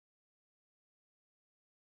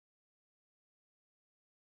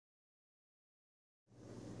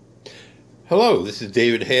Hello, this is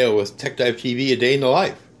David Hale with TechDiveTV, A Day in the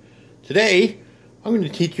Life. Today, I'm going to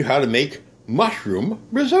teach you how to make mushroom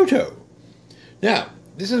risotto. Now,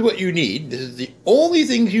 this is what you need. This is the only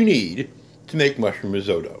things you need to make mushroom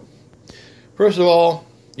risotto. First of all,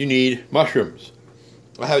 you need mushrooms.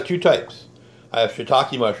 I have two types. I have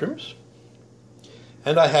shiitake mushrooms,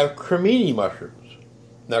 and I have cremini mushrooms.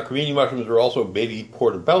 Now, cremini mushrooms are also baby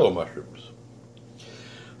portobello mushrooms.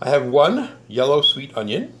 I have one yellow sweet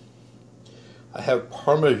onion. I have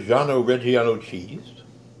Parmigiano Reggiano cheese,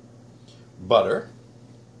 butter,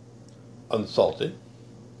 unsalted,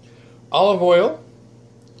 olive oil,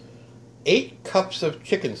 8 cups of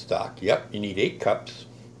chicken stock. Yep, you need 8 cups.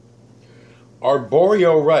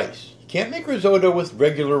 Arborio rice. You can't make risotto with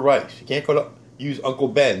regular rice. You can't use Uncle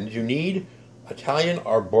Ben's. You need Italian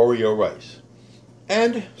arborio rice.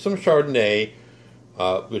 And some Chardonnay,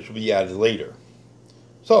 which will be added later.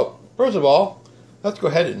 So, first of all, let's go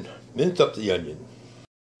ahead and mince up the onion.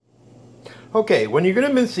 Okay, when you're going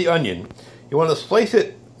to mince the onion, you want to slice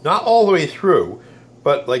it not all the way through,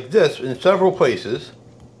 but like this in several places,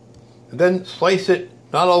 and then slice it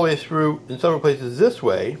not all the way through in several places this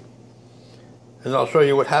way, and I'll show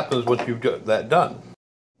you what happens once you've got that done.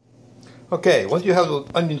 Okay, once you have the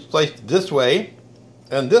onion sliced this way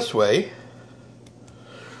and this way,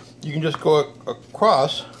 you can just go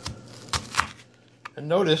across and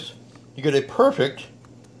notice you get a perfect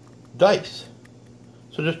dice.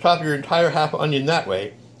 So just chop your entire half onion that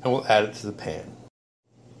way and we'll add it to the pan.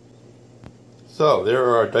 So there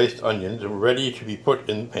are our diced onions and we're ready to be put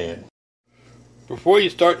in the pan. Before you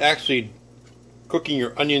start actually cooking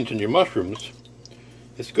your onions and your mushrooms,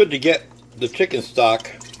 it's good to get the chicken stock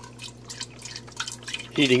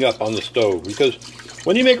heating up on the stove, because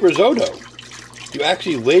when you make risotto, you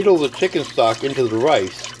actually ladle the chicken stock into the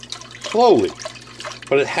rice slowly,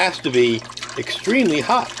 but it has to be extremely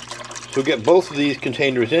hot. So get both of these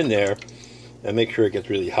containers in there and make sure it gets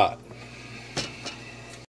really hot.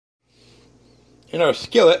 In our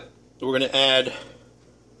skillet, we're going to add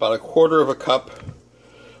about 1/4 cup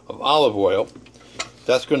of olive oil.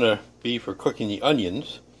 That's going to be for cooking the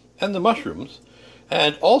onions and the mushrooms.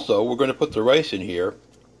 And also, we're going to put the rice in here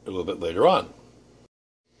a little bit later on.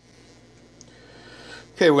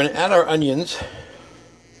 Okay, we're going to add our onions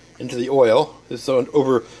into the oil. This is on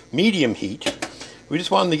over medium heat. We just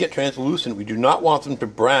want them to get translucent. We do not want them to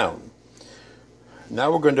brown. Now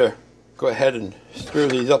we're going to go ahead and stir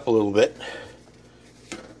these up a little bit.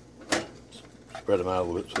 Spread them out a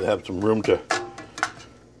little bit so they have some room to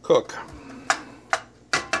cook.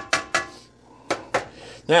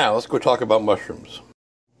 Now let's go talk about mushrooms.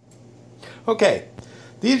 Okay,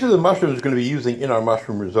 these are the mushrooms we're going to be using in our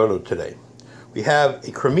mushroom risotto today. We have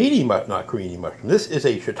a cremini, not cremini mushroom. This is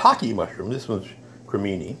a shiitake mushroom. This one's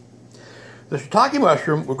cremini. The shiitake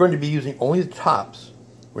mushroom, we're going to be using only the tops.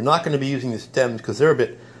 We're not going to be using the stems because they're a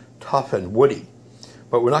bit tough and woody.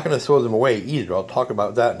 But we're not going to throw them away either. I'll talk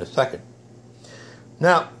about that in a second.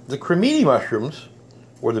 Now, the cremini mushrooms,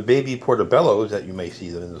 or the baby portobellos that you may see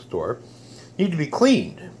them in the store, need to be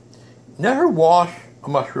cleaned. Never wash a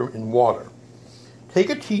mushroom in water. Take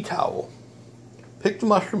a tea towel, pick the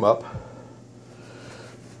mushroom up,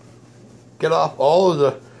 get off all of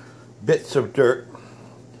the bits of dirt,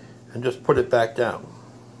 and just put it back down.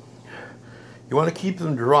 You want to keep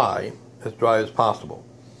them dry as possible,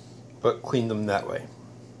 but clean them that way.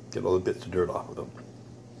 Get all the bits of dirt off of them.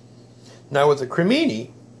 Now with the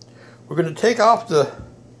cremini, we're going to take off the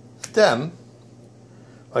stem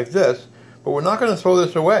like this, but we're not going to throw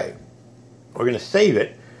this away. We're going to save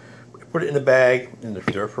it, put it in a bag in the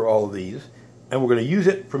freezer for all of these, and we're going to use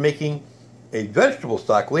it for making a vegetable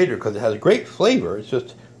stock later because it has great flavor. It's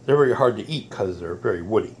just they're very hard to eat because they're very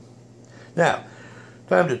woody. Now,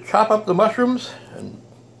 time to chop up the mushrooms and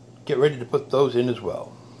get ready to put those in as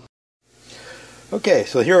well. Okay,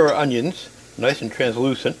 so here are our onions, nice and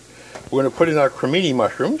translucent. We're going to put in our cremini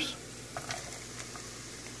mushrooms.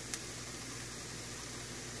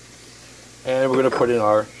 And we're going to put in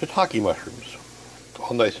our shiitake mushrooms,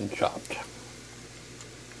 all nice and chopped.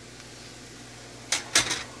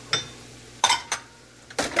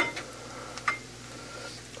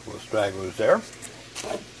 Couple of stragglers there.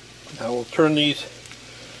 Now we'll turn these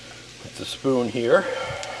with the spoon here.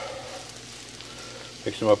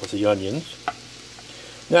 Mix them up with the onions.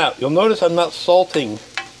 Now, you'll notice I'm not salting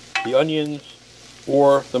the onions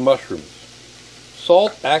or the mushrooms.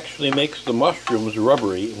 Salt actually makes the mushrooms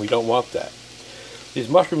rubbery, and we don't want that. These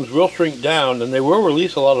mushrooms will shrink down, and they will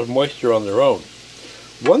release a lot of moisture on their own.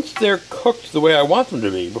 Once they're cooked the way I want them to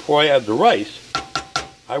be, before I add the rice,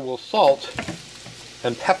 I will salt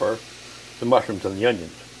and pepper the mushrooms and the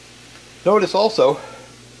onions. Notice also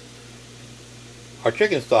Our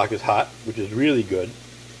chicken stock is hot, which is really good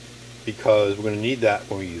because we're going to need that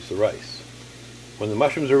when we use the rice. When the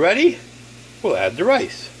mushrooms are ready, we'll add the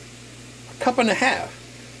rice. 1.5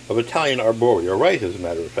 cups of Italian arborio rice, as a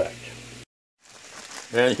matter of fact.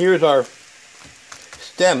 And here's our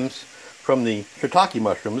stems from the shiitake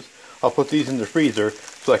mushrooms. I'll put these in the freezer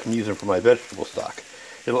so I can use them for my vegetable stock.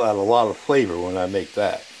 It'll add a lot of flavor when I make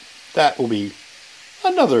that. That will be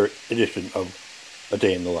another edition of A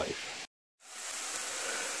Day in the Life.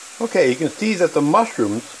 Okay, you can see that the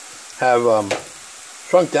mushrooms have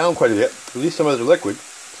shrunk down quite a bit, released some of the liquid.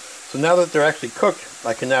 So now that they're actually cooked,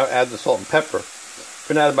 I can now add the salt and pepper. I'm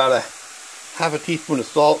going to add about 1/2 teaspoon of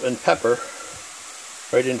salt and pepper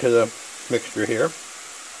right into the mixture here.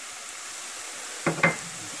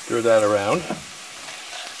 Stir that around.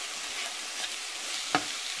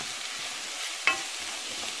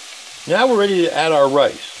 Now we're ready to add our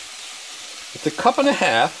rice. It's 1.5 cups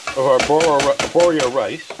of our arborio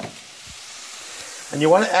rice. And you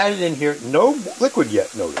want to add it in here, no liquid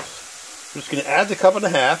yet, notice. I'm just going to add the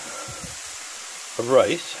 1.5 cups of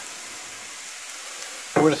rice.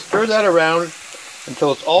 We're going to stir that around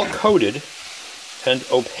until it's all coated and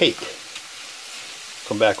opaque.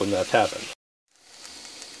 Come back when that's happened.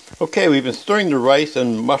 Okay, we've been stirring the rice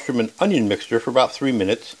and mushroom and onion mixture for about 3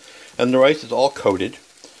 minutes, and the rice is all coated.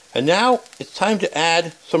 And now it's time to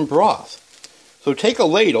add some broth. So take a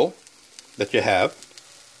ladle that you have,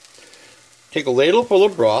 take a ladle full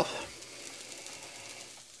of broth,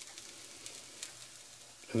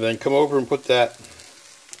 and then come over and put that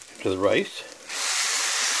into the rice.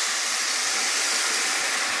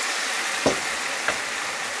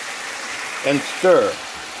 And stir.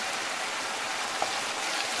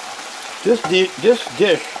 This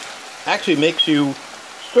dish actually makes you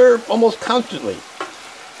stir almost constantly.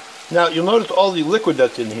 Now you'll notice all the liquid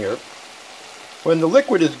that's in here. When the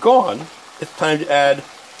liquid is gone, it's time to add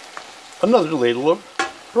another ladle of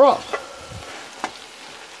broth.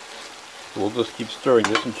 We'll just keep stirring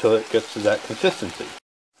this until it gets to that consistency.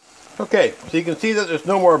 Okay, so you can see that there's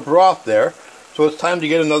no more broth there, so it's time to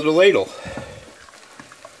get another ladle.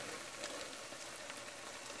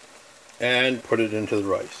 And put it into the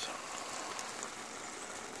rice.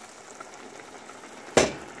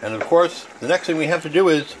 And of course, the next thing we have to do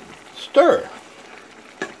is stir.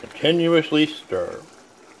 Continuously stir.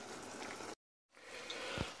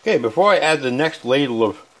 Okay, before I add the next ladle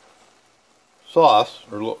of sauce,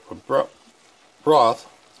 or broth,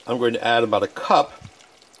 I'm going to add about 1 cup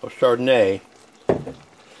of Chardonnay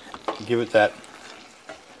to give it that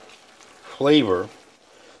flavor.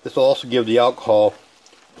 This will also give the alcohol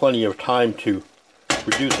plenty of time to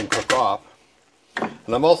reduce and cook off.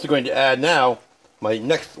 And I'm also going to add now my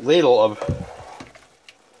next ladle of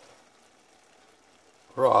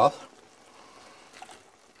broth,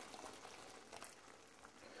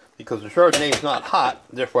 because the Chardonnay is not hot,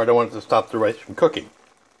 therefore I don't want it to stop the rice from cooking.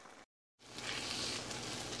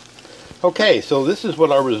 Okay, so this is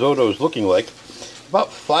what our risotto is looking like.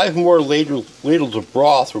 About 5 more ladles of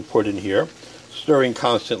broth were put in here, stirring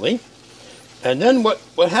constantly. And then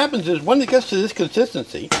what happens is, when it gets to this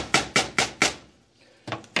consistency,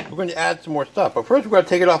 we're going to add some more stuff. But first we're going to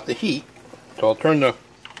take it off the heat. So I'll turn the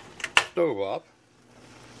stove off,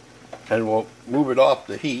 and we'll move it off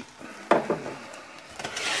the heat.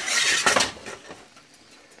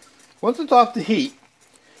 Once it's off the heat,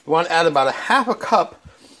 you want to add about 1/2 cup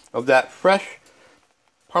of that fresh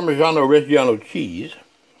Parmigiano-Reggiano cheese,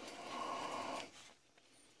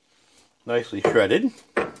 nicely shredded,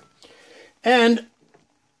 and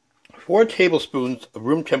 4 tablespoons of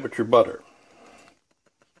room temperature butter.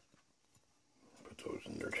 Put those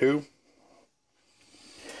in there too.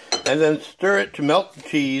 And then stir it to melt the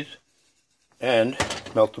cheese and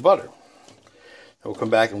melt the butter. And we'll come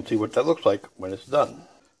back and see what that looks like when it's done.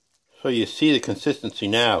 So you see the consistency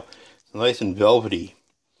now. It's nice and velvety.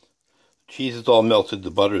 The cheese is all melted, the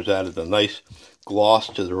butter's added a nice gloss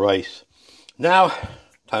to the rice. Now,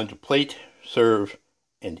 time to plate, serve,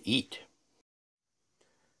 and eat.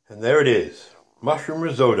 And there it is, mushroom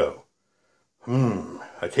risotto.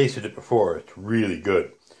 I tasted it before. It's really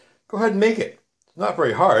good. Go ahead and make it. It's not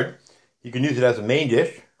very hard. You can use it as a main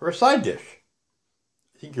dish or a side dish.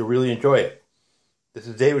 I think you'll really enjoy it. This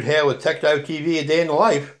is David Hale with TechDiveTV, A Day in the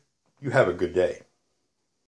Life. You have a good day.